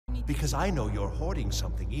because I know you're hoarding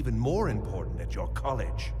something even more important at your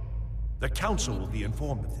college. The council will be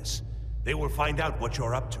informed of this. They will find out what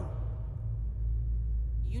you're up to.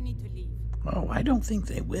 You need to leave. Oh, I don't think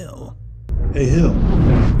they will. Hey, Hill.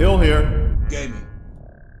 Hill here. Gaming.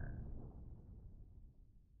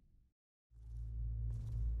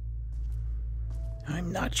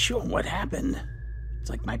 I'm not sure what happened. It's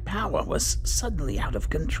like my power was suddenly out of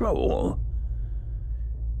control.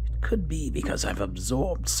 It could be because I've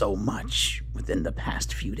absorbed so much within the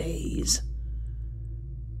past few days.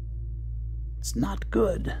 It's not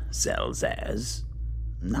good, Zelzaz.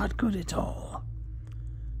 Not good at all.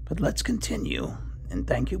 But let's continue, and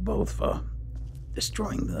thank you both for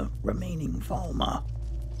destroying the remaining Falma.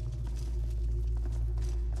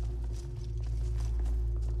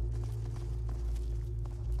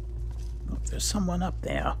 Look, there's someone up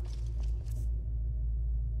there.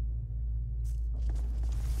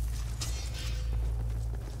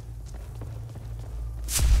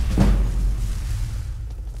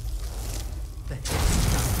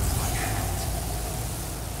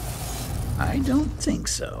 I don't think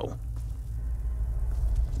so.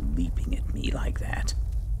 Leaping at me like that.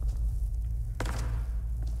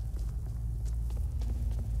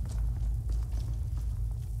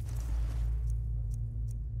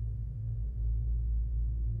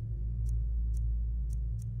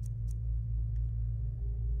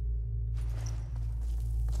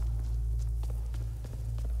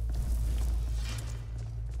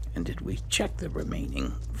 And did we check the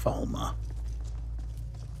remaining Falma?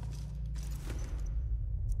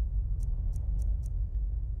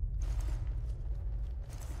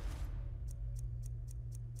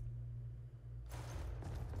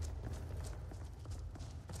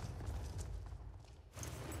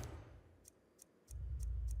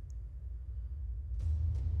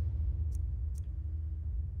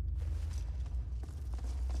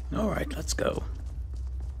 All right, let's go.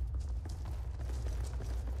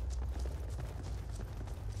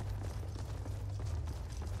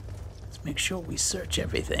 Let's make sure we search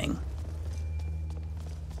everything.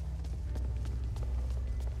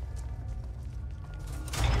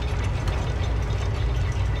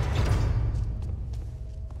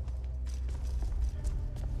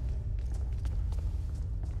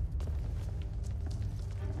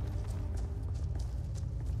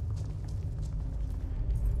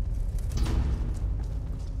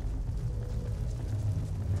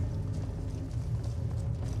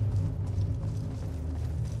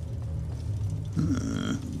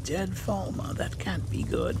 Dead Falma, that can't be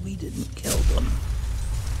good. We didn't kill them.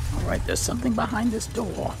 Alright, there's something behind this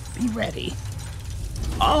door. Be ready.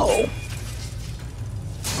 Oh!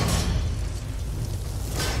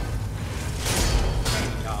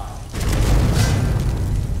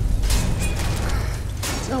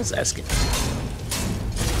 Zelzaz.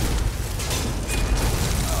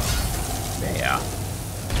 There.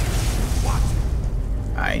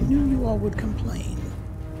 What? I knew you all would complain.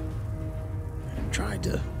 I tried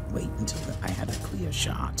to wait until I had a clear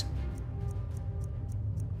shot.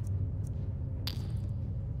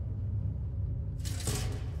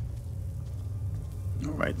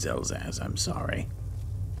 All right, Zelzaz, I'm sorry.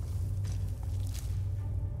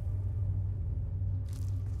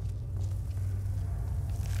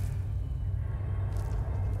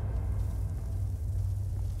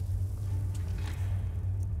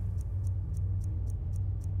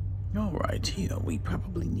 All right, here, we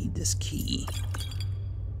probably need this key.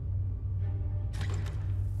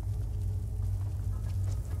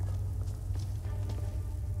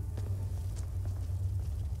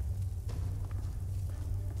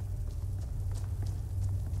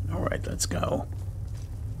 Alright, let's go.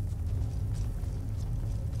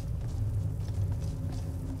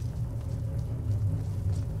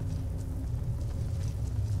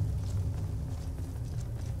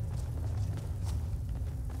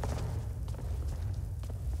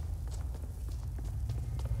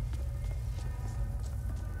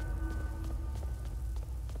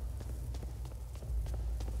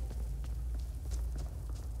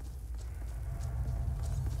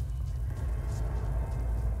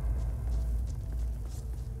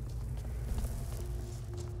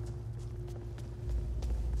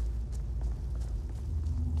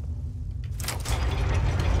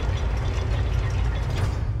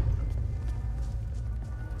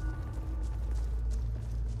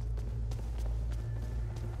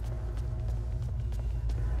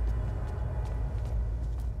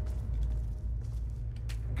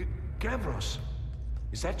 Zavros,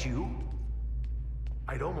 is that you?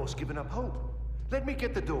 I'd almost given up hope. Let me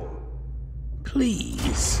get the door.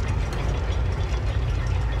 Please.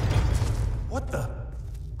 What the?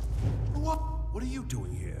 What? What are you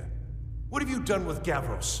doing here? What have you done with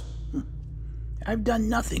Zavros? I've done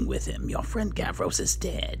nothing with him. Your friend Zavros is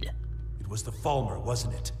dead. It was the Falmer,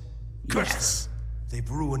 wasn't it? Curse Yes. them. They've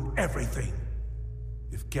ruined everything.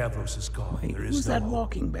 If Zavros is gone, Wait, there is who's no that hope.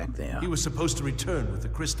 walking back there? He was supposed to return with the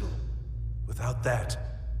crystal. Without that,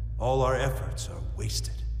 all our efforts are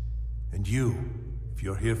wasted. And you, if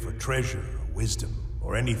you're here for treasure or wisdom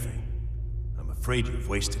or anything, I'm afraid you've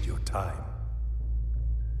wasted your time.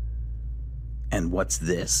 And what's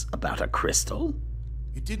this about a crystal?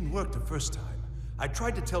 It didn't work the first time. I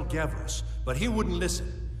tried to tell Zavros, but he wouldn't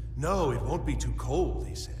listen. No, it won't be too cold,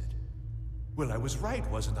 he said. Well, I was right,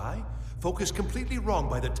 wasn't I? Focused completely wrong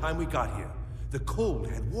by the time we got here. The cold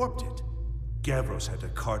had warped it. Zavros had to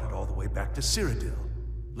cart it all the way back to Cyrodiil.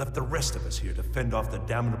 Left the rest of us here to fend off the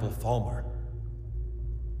damnable Falmer.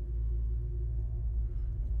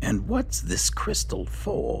 And what's this crystal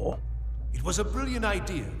for? It was a brilliant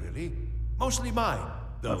idea, really. Mostly mine,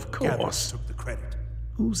 though Of course. Zavros took the credit.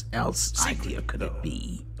 Whose else Secret, idea could though. it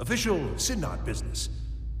be? Official Synod business.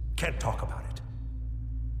 Can't talk about it.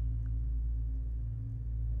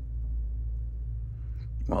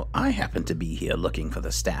 Well, I happen to be here looking for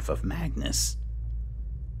the Staff of Magnus.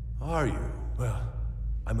 Are you? Well,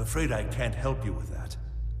 I'm afraid I can't help you with that.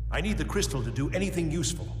 I need the crystal to do anything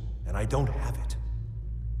useful, and I don't have it.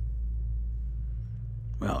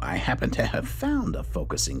 Well, I happen to have found a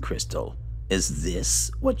focusing crystal. Is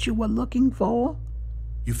this what you were looking for?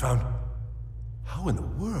 You found... How in the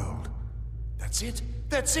world? That's it?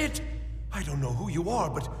 That's it! I don't know who you are,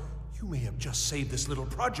 but you may have just saved this little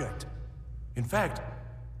project. In fact,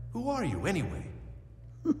 who are you anyway?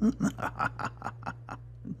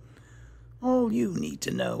 All you need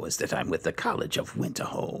to know is that I'm with the College of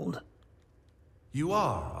Winterhold. You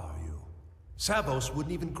are you? Zavros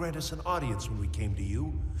wouldn't even grant us an audience when we came to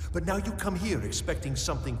you, but now you come here expecting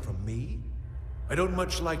something from me? I don't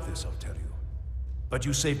much like this, I'll tell you. But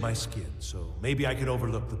you saved my skin, so maybe I can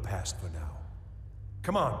overlook the past for now.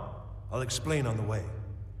 Come on, I'll explain on the way.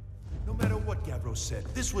 No matter what Zavros said,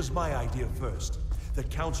 this was my idea first. The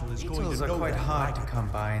Council is going Beetles to are know quite that hard to I did. come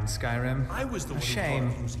by in Skyrim. I was the A one who shame.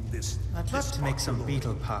 thought of using this. I'd love this to make some ocular-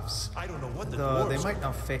 beetle puffs, I don't know what the though they dwarves might are.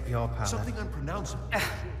 not fit your palate. Something unpronounceable.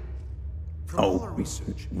 From Oh, all our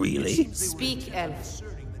research, really? it seems they were Speak, intent on elf.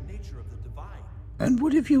 asserting the nature of the divine. And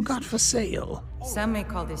what have you got for sale? Some may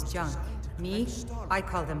call this junk. Me, I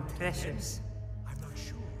call them treasures. I'm not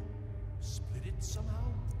sure. Split it somehow?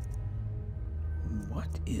 What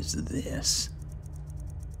is this?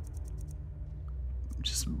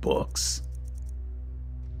 Just books.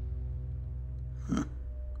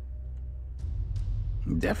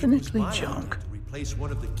 Definitely My junk. idea to replace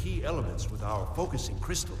one of the key elements with our focusing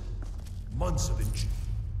crystal. Months of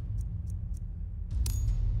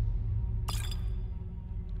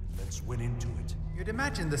Let's went into it. You'd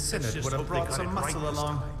imagine the Synod just would have hope they brought got some it right muscle this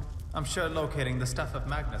along. time. I'm sure locating the Staff of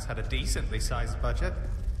Magnus had a decently sized budget.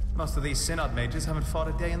 Most of these Synod mages haven't fought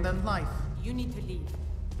a day in their life. You need to leave.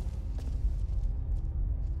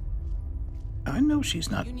 I know she's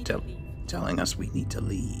not You need to leave. telling us we need to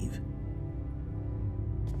leave.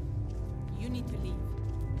 You need to leave.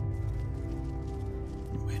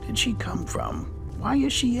 Where did she come from? Why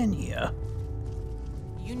is she in here?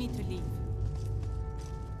 You need to leave.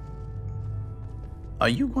 Are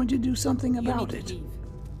you going to do something You about need it? to leave.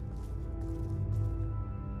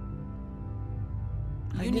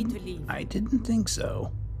 I You need to didn't- leave. I didn't think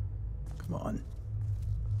so. Come on.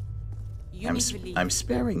 You need to leave. I'm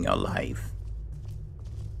sparing your life.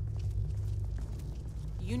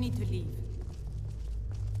 You need to leave.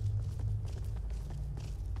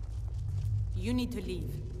 You need to leave.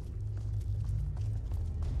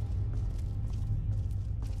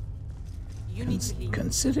 You need to leave.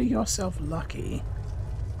 Consider yourself lucky.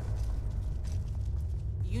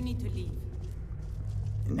 You need to leave.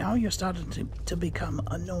 Now you're starting to become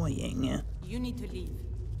annoying. You need to leave.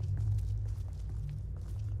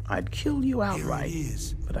 I'd kill you outright, Here it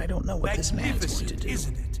is. but I don't know what this man's going to Magnificent, do.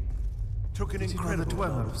 isn't it? Took an Did you know the incredible amount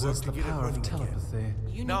Dweller of work possessed to the get it power of running again. telepathy?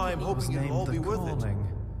 You Now need I'm to It was hoping it'll named all the be worth it. Calling.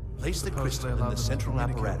 Place the Supposedly crystal in allowed the them to central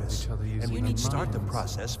communicate with apparatus, each other and using we their can start the minds.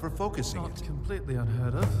 process for focusing Not it. completely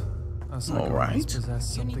unheard of. Our All right. psychologists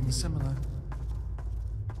possess You need something to- similar.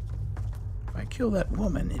 If I kill that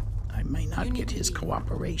woman, I may not You need get to his leave.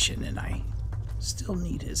 cooperation, and I still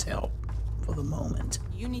need his help for the moment.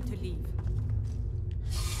 You need to leave.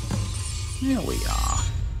 There we are.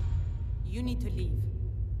 You need to leave.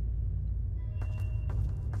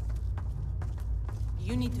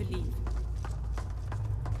 You need to leave.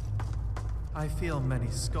 I feel many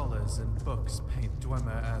scholars and books paint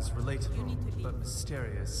Dwemer as relatable, but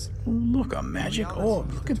mysterious. Oh, look, a magic In reality,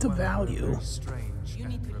 orb. Look at the Dwemer are value. very strange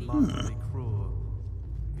and remarkably cruel.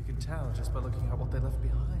 You can tell just by looking at what they left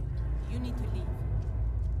behind. You need to leave.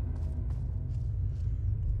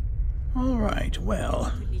 All right,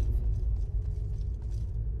 well. To leave.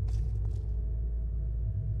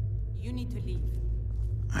 You need to leave.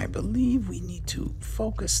 I believe we need to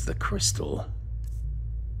focus the crystal.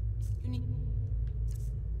 You need.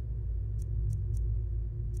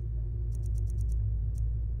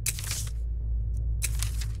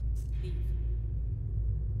 Leave.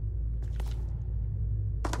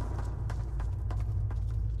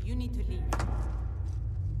 You need to leave.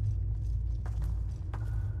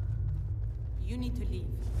 You need to leave.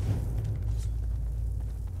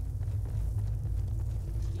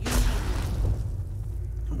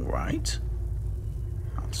 All right.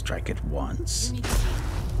 I'll strike it once, You need to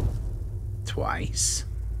leave. twice,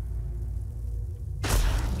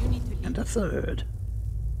 You need to leave. and a third.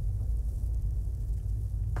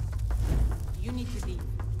 You need to leave.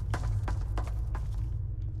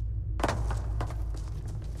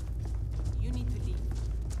 You need to leave.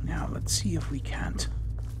 Now let's see if we can't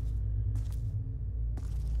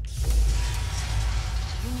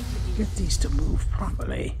You need to leave. get these to move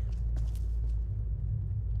properly.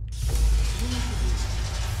 You need to leave.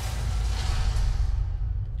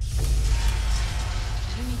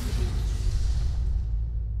 You need to leave.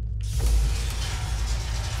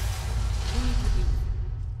 You need to leave.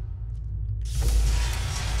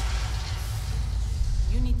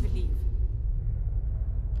 You need to leave.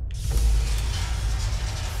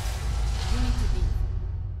 You need to leave.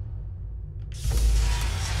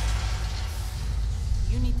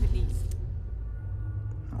 You need to leave.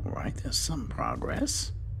 All right, there's some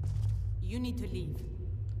progress. You need to leave.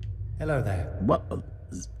 Hello there. What?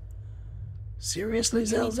 Seriously,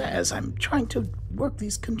 Zelzaz? I'm trying to work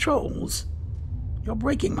these controls. You're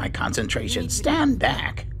breaking my concentration. Stand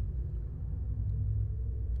back.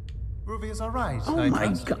 Ruby is alright. Oh I my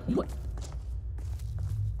trust. god. What?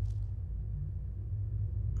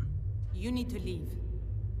 You need to leave.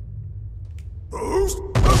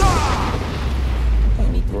 Oh,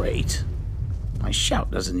 great. My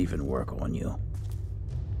shout doesn't even work on you.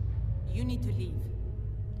 You need to leave.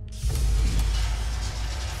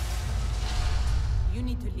 You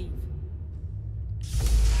need to leave.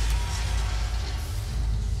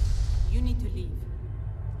 You need to leave.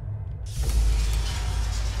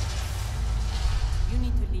 You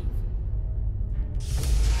need to leave.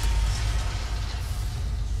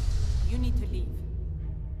 You need to leave.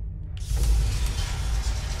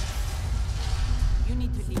 You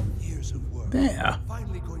need to leave. Years of work. There.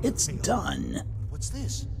 Finally going to It's pay off. done. What's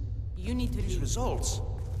this? You need to These leave. results.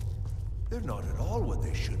 They're not at all what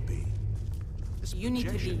they should be. This You need to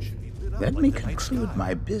projection leave. should be lit up Let like me the night conclude sky.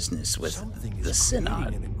 my business with Something the is creating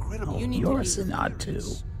Synod. an incredible Oh, You need to you're a leave. Synod too.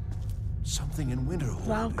 Something in Winterhold.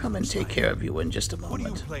 I'll it come and looks take like. care of you in just a What are you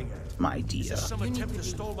moment, playing at? my Is dear. this some You need attempt to to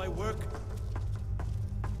leave. stall my work?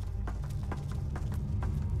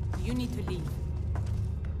 You need to leave.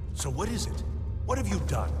 So what is it? What have you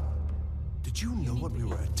done? Did you know what we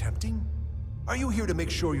were attempting? Are you here to make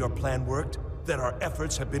sure your plan worked? That our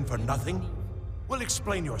efforts have been for nothing? Well,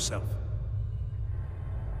 explain yourself.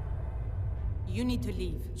 You need to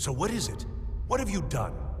leave. So what is it? What have you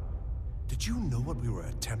done? Did you know what we were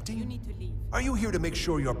attempting? You need to leave. Are you here to make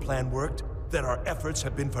sure your plan worked? That our efforts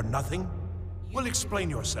have been for nothing? Well, explain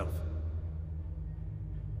yourself.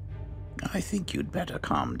 I think you'd better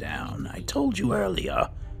calm down. I told you earlier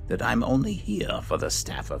that I'm only here for the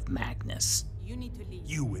Staff of Magnus. You need to leave.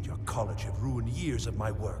 You and your college have ruined years of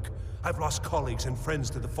my work. I've lost colleagues and friends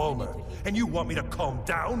to the Falmer, and you want me to calm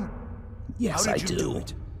down? Yes, How I did you do do.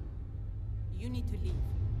 it? You need to leave.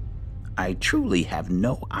 I truly have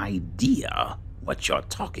no idea what you're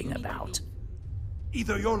talking about.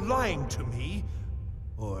 Either you're lying to me,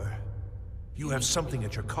 or you have something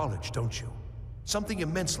at your college, don't you? Something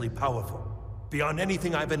immensely powerful, beyond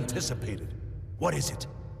anything I've anticipated. What is it?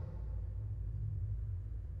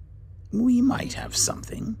 We might have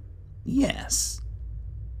something. Yes.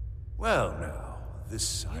 Well, now,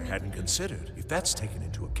 this I hadn't considered. If that's taken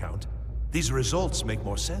into account, these results make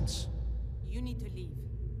more sense. You need to leave.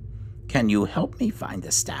 Can you help me find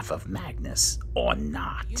the Staff of Magnus or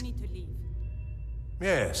not? You need to leave.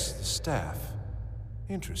 Yes, the staff.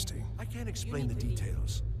 Interesting. I can't explain the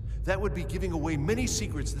details. That would be giving away many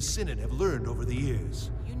secrets the Synod have learned over the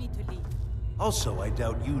years. You need to leave. Also, I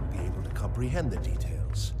doubt you'd be able to comprehend the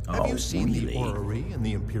details. Have Oh, you seen really? the orrery in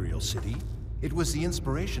the Imperial City? It was the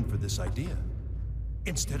inspiration for this idea.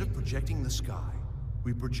 Instead of projecting the sky,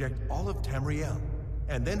 We project all of Tamriel,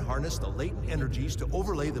 and then harness the latent energies to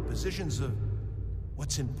overlay the positions of...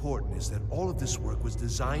 What's important is that all of this work was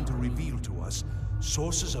designed to reveal to us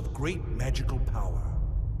sources of great magical power.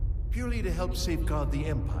 Purely to help safeguard the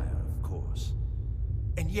Empire, of course.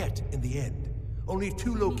 And yet, in the end, only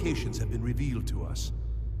 2 locations have been revealed to us.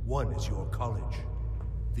 One is your college.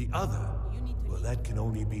 The other, well, that can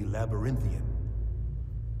only be Labyrinthian.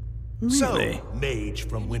 Really? So, mage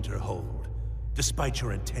from Winterhold, despite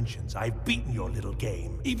your intentions, I've beaten your little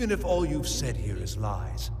game. Even if all you've said here is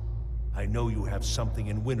lies, I know you have something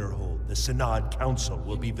in Winterhold the Synod Council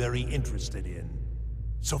will be very interested in.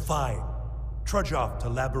 So fine, trudge off to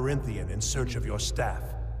Labyrinthian in search of your staff.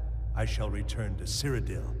 I shall return to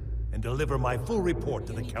Cyrodiil and deliver my full report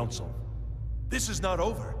to the Council. This is not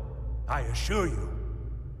over, I assure you.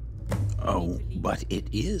 Oh, but it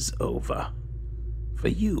is over. For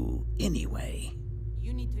you, anyway.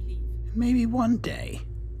 You need to leave. Maybe one day,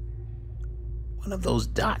 one of those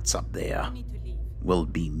dots up there You need to leave. will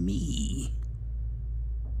be me.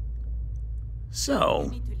 So,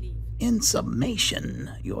 You need to leave. in summation,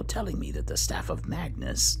 you're telling me that the Staff of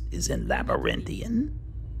Magnus is in Labyrinthian?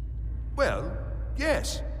 Well,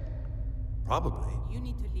 yes. Probably. You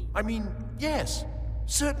need to leave. I mean, yes.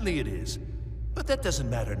 Certainly it is. But that doesn't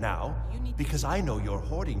matter now, because I know you're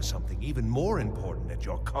hoarding something even more important at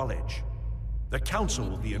your college. The Council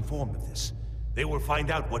will be informed of this. They will find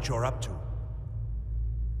out what you're up to.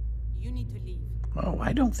 You need to leave. Oh,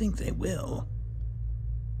 I don't think they will.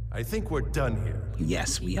 I think we're done here.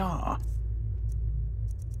 Yes, we are.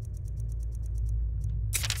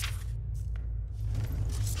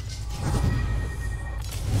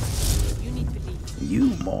 You need to leave.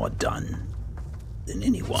 You more done than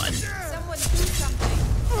anyone. Someone do something.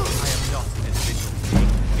 I am not an individual king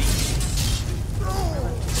being.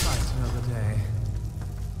 Fight another day.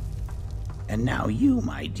 And now you,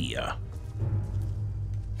 my dear.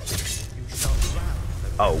 You shall drown.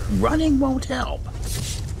 Oh, running won't help.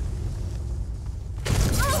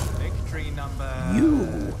 Victory number...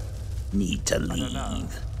 You need to I don't know.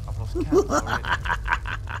 leave. I've lost count already.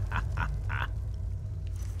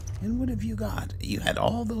 And what have you got? You had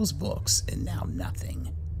all those books, and now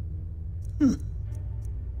nothing.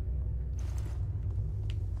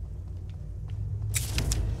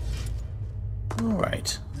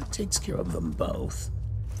 Alright, that takes care of them both.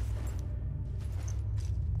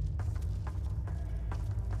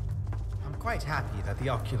 I'm quite happy that the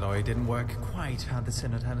Oculoi didn't work quite how the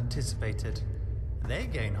Synod had anticipated. They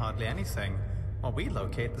gain hardly anything, while we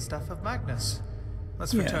locate the Staff of Magnus.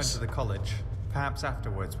 Let's return Yes. to the college. Perhaps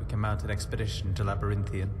afterwards we can mount an expedition to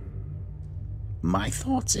Labyrinthian. My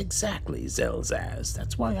thoughts exactly, Zelzaz.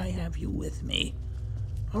 That's why I have you with me.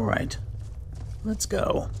 Alright, let's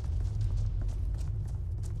go.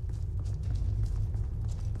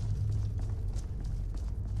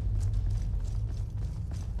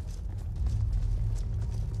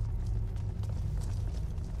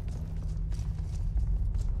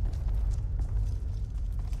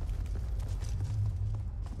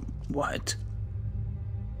 What?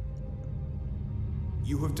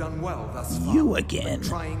 You have done well thus far. You again. But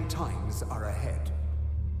trying times are ahead.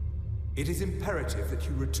 It is imperative that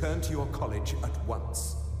you return to your college at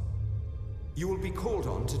once. You will be called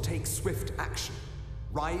on to take swift action,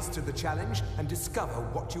 rise to the challenge, and discover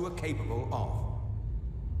what you are capable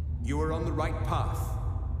of. You are on the right path,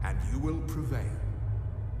 and you will prevail.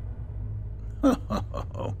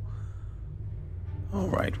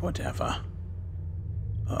 Alright, whatever.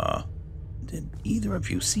 Did either of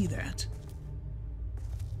you see that?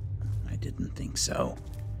 I didn't think so.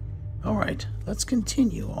 Alright, let's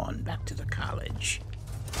continue on back to the college.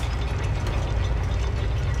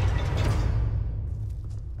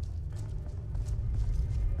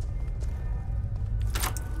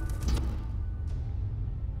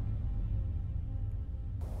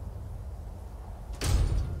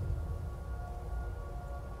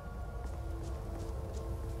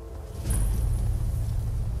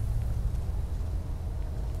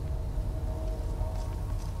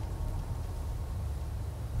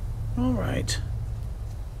 Alright.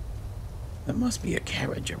 There must be a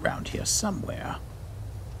carriage around here somewhere.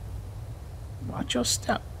 Watch your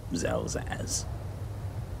step, Zelzaz.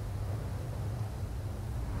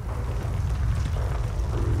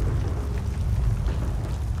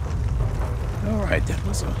 Alright, that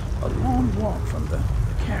was a long walk from the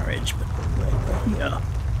carriage, but we're here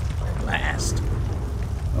at last.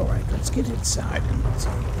 Alright, let's get inside and see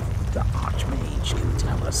if the Archmage can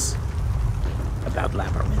tell us about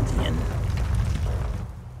Labyrinthian.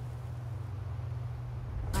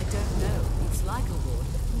 I don't know. It's like a ward.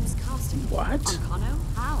 Who's casting? What? Arcano?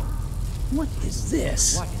 How? What is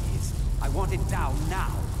this? What it is? I want it down now.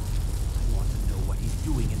 I want to know what he's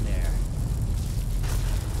doing in there.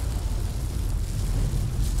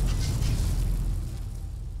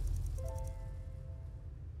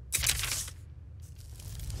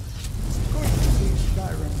 Good to see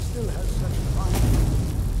Skyrim still has such fine people.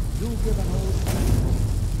 Do give an old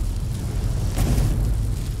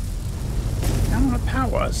Our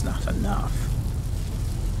power's not enough.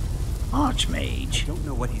 Archmage. I don't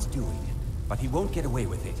know what he's doing, but he won't get away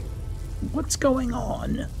with it. What's going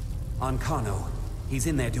on? On Kano, he's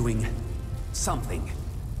in there doing something.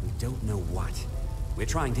 We don't know what. We're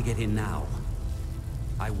trying to get in now.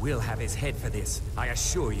 I will have his head for this, I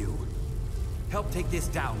assure you. Help take this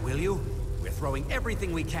down, will you? We're throwing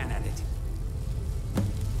everything we can at it.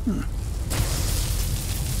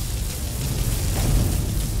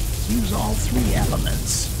 Use all 3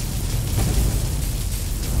 elements.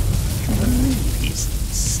 I believe he's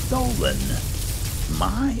stolen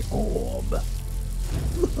my orb.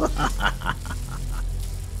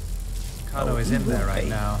 Kano is in there right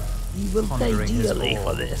now. He will pay pondering his dearly orb.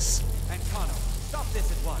 for this. And Kano, stop this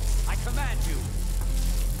at once. I command you.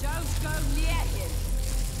 Don't go near him.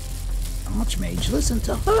 Archmage, listen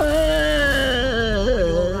to her. Are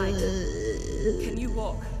you all right? Can you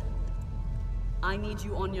walk? I need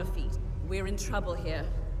you on your feet. We're in trouble here.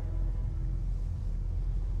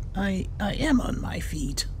 I am on my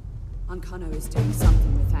feet. Ankano is doing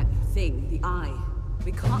something with that thing, the eye.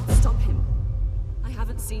 We can't stop him. I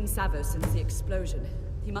haven't seen Zavros since the explosion.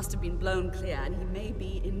 He must have been blown clear, and he may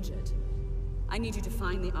be injured. I need you to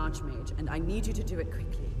find the Archmage, and I need you to do it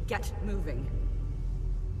quickly. Get moving.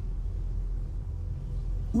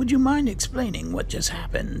 Would you mind explaining what just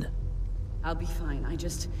happened? I'll be fine. I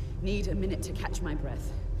just need a minute to catch my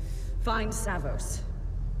breath. Find Zavros.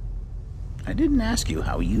 I didn't ask you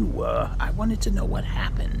how you were. I wanted to know what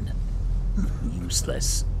happened.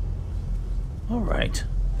 Useless. Alright.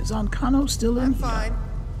 Is Ankano still in I'm here? fine.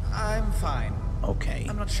 I'm fine. Okay.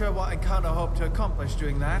 I'm not sure what Ankano hoped to accomplish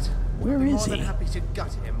doing that. Where I'll be is more than he? happy to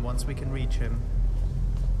gut him once we can reach him.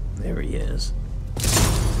 There he is.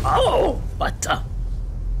 Oh! What the?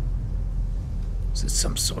 Is this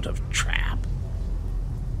some sort of trap?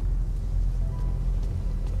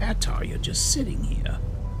 Atar, you're just sitting here.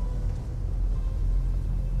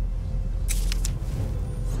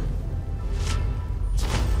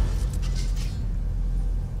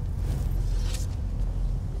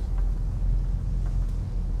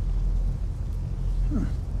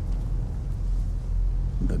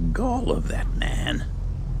 The gall of that man.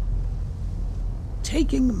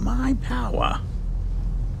 Taking my power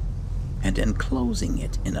and enclosing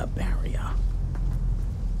it in a barrier.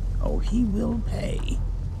 Oh, he will pay.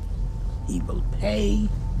 He will pay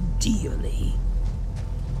dearly.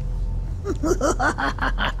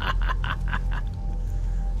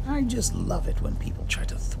 I just love it when people try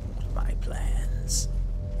to thwart my plans.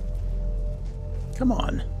 Come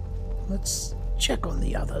on, let's check on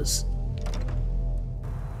the others.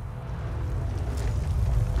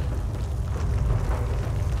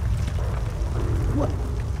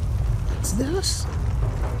 What's this?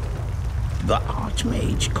 The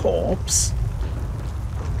Archmage corpse?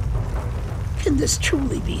 Can this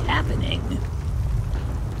truly be happening?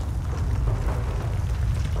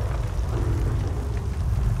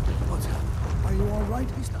 What's happened? Are you all right?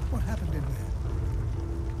 Is that what happened in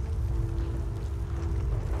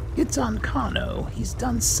there? It's on Kano. He's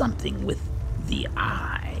done something with the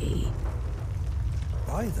eye.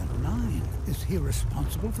 By the 9, is he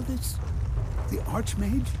responsible for this? The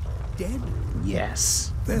Archmage? Dead?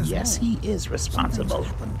 Yes. There's Yes, more. he is responsible.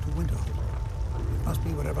 Something's happened to Winterhold. It must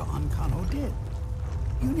be whatever Ankano did.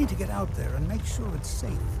 You need to get out there and make sure it's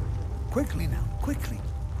safe. Quickly now, quickly.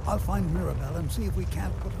 I'll find Mirabelle and see if we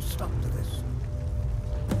can't put a stop to this.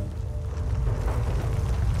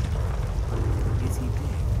 Is he dead?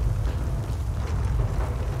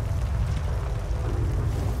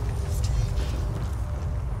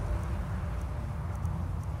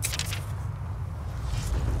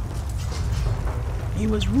 He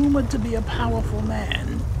was rumored to be a powerful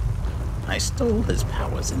man. I stole his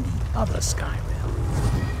powers in the other Skyrim.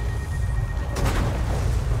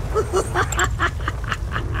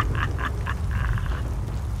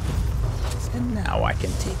 And now I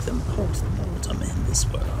can take them post-mortem in this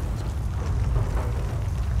world.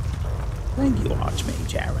 Thank you,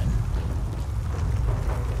 Archmage Aaron.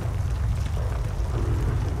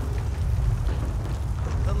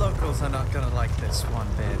 The locals are not gonna like this one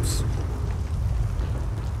bit.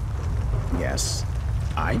 Yes,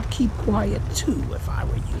 I'd keep quiet too if I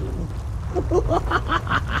were you.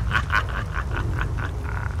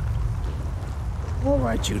 All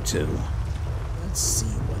right, you two. and see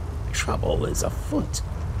what trouble is afoot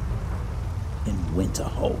in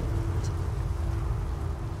Winterhold.